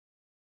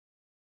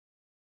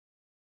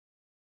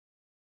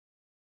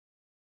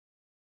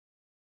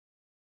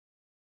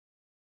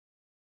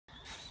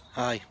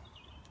Hi,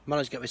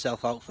 managed to get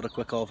myself out for a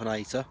quick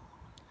overnighter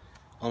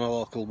on a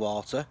local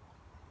water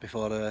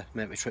before I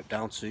make my trip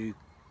down to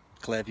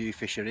Clearview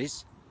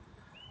Fisheries.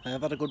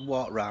 I've had a good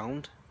walk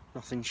round,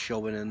 nothing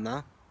showing in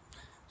there,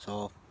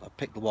 so I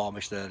picked the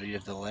warmest area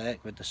of the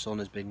lake with the sun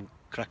has been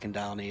cracking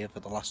down here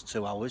for the last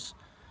 2 hours.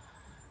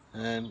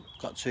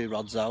 Got 2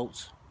 rods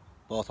out,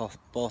 both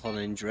on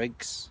hinge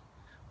rigs,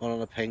 one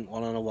on a pink,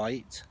 one on a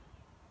white.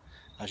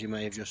 As you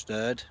may have just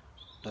heard,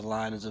 the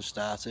liners have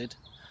started.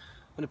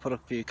 I'm going to put a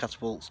few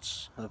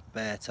catapults of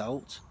bait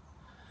out.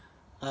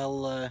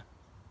 I'll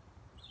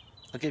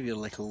give you a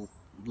little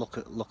look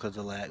at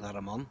the lake that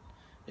I'm on.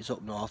 It's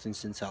up north in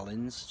St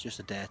Helens, just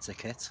a day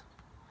ticket,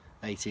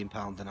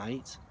 £18 a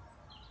night.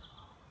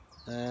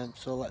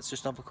 So let's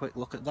just have a quick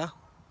look at that.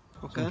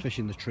 Okay. So I'm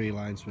fishing the tree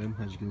line swim,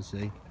 as you can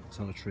see. It's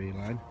on a tree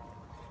line.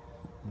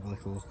 Have a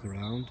little look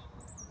around.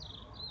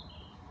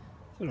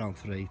 It's around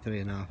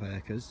 3.5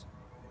 acres.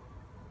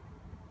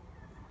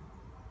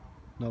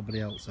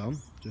 Nobody else on,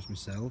 just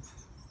myself.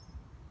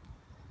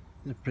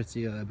 In a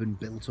pretty urban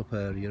built up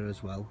area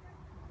as well.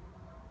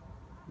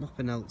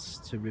 Nothing else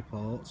to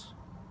report.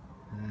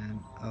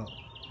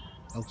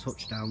 I'll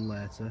touch down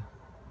later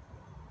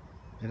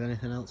if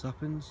anything else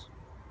happens.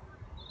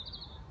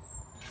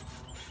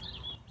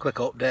 Quick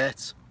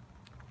update.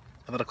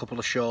 I've had a couple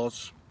of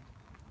shows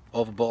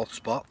over both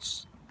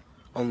spots.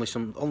 Only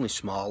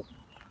small.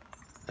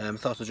 I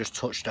thought I'd just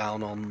touch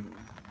down on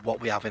what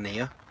we have in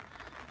here.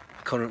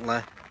 Currently,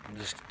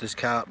 there's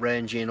carp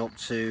ranging up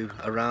to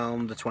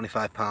around the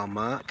 £25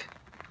 mark.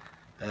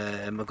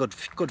 A good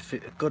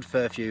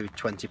fair few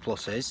 20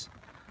 pluses,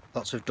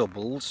 lots of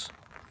doubles,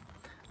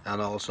 and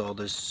also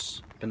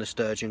there's been a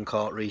sturgeon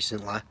caught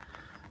recently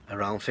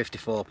around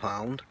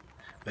 £54,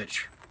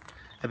 which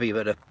would be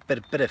a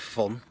bit of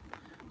fun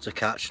to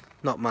catch.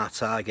 Not my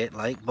target,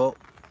 like, but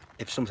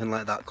if something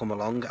like that come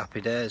along,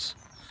 happy days,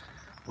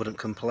 wouldn't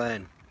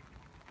complain.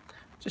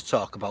 Just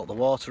talk about the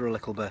water a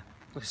little bit.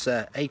 Like I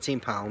say,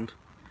 £18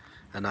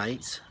 a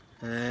night.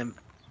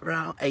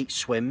 Around 8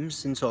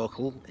 swims in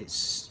total. It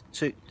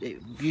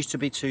used to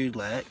be 2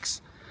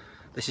 lakes.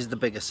 This is the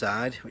bigger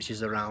side, which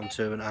is around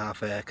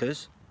 2.5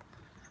 acres,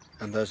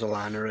 and there's a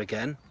liner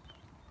again.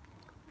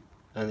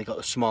 And they got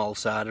the small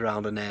side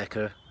around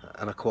 1.25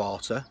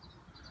 acres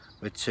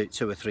with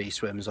two or 3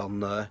 swims on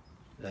there.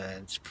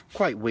 It's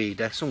quite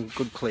weedy, some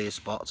good clear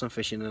spots. I'm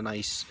fishing a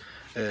nice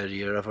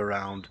area of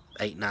around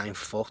 8-9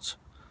 foot,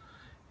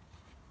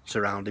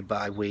 surrounded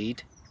by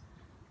weed.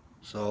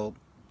 So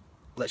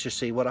let's just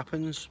see what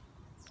happens.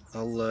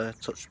 I'll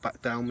touch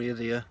back down with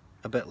you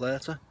a bit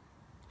later.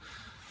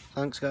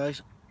 Thanks,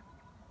 guys.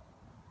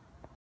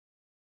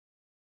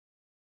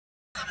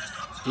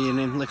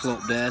 Evening, little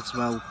update.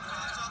 Well,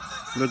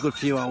 we're a good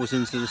few hours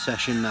into the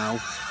session now.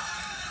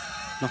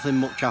 Nothing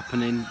much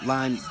happening.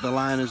 The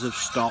liners have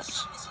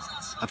stopped.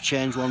 I've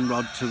changed one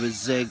rod to a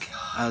zig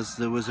as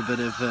there was a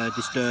bit of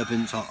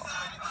disturbance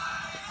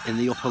in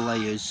the upper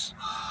layers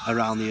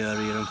around the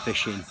area I'm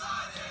fishing.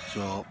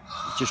 So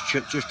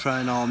just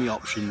trying all my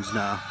options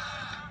now.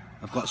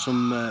 I've got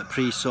some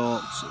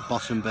pre-soaked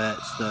bottom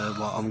baits that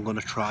what I'm going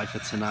to try for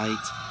tonight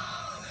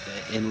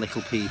in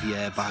little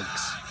PVA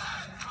bags.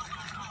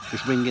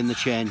 Just ringing the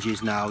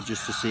changes now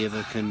just to see if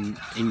I can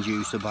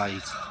induce a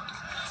bite.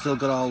 Still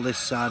got all this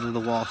side of the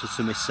water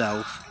to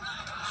myself,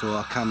 so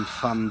I can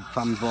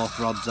fan both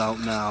rods out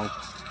now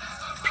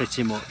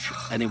pretty much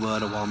anywhere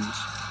I want.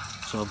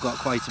 So I've got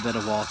quite a bit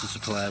of water to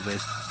play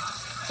with.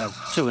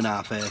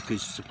 2.5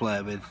 acres to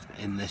play with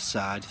in this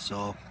side,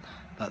 so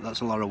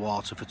that's a lot of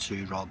water for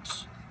 2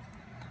 rods.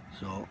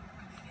 So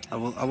I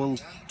will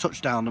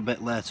touch down a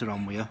bit later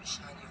on with you.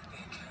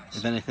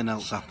 If anything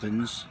else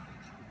happens,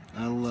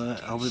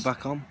 I'll be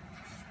back on.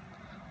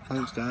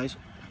 Thanks, guys.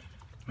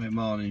 Right,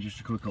 morning, just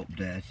a quick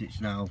update.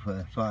 It's now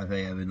 5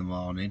 AM in the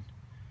morning.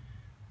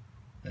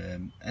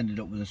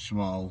 Ended up with a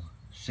small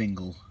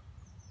single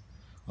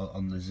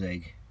on the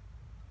zig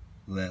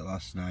late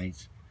last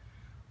night,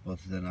 but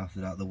then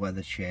after that the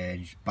weather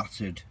changed,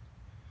 battered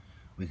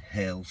with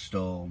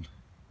hailstone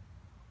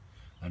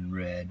and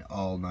rain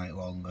all night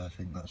long. I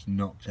think that's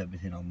knocked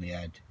everything on the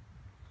head.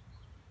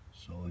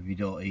 So if you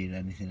don't hear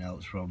anything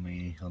else from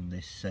me on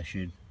this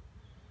session,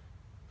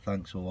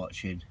 thanks for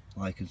watching.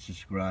 Like and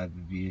subscribe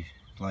if you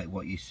like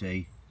what you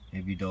see.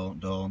 If you don't.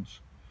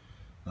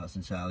 That's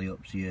entirely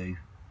up to you.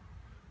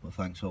 But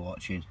thanks for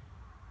watching.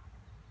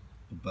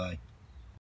 Goodbye.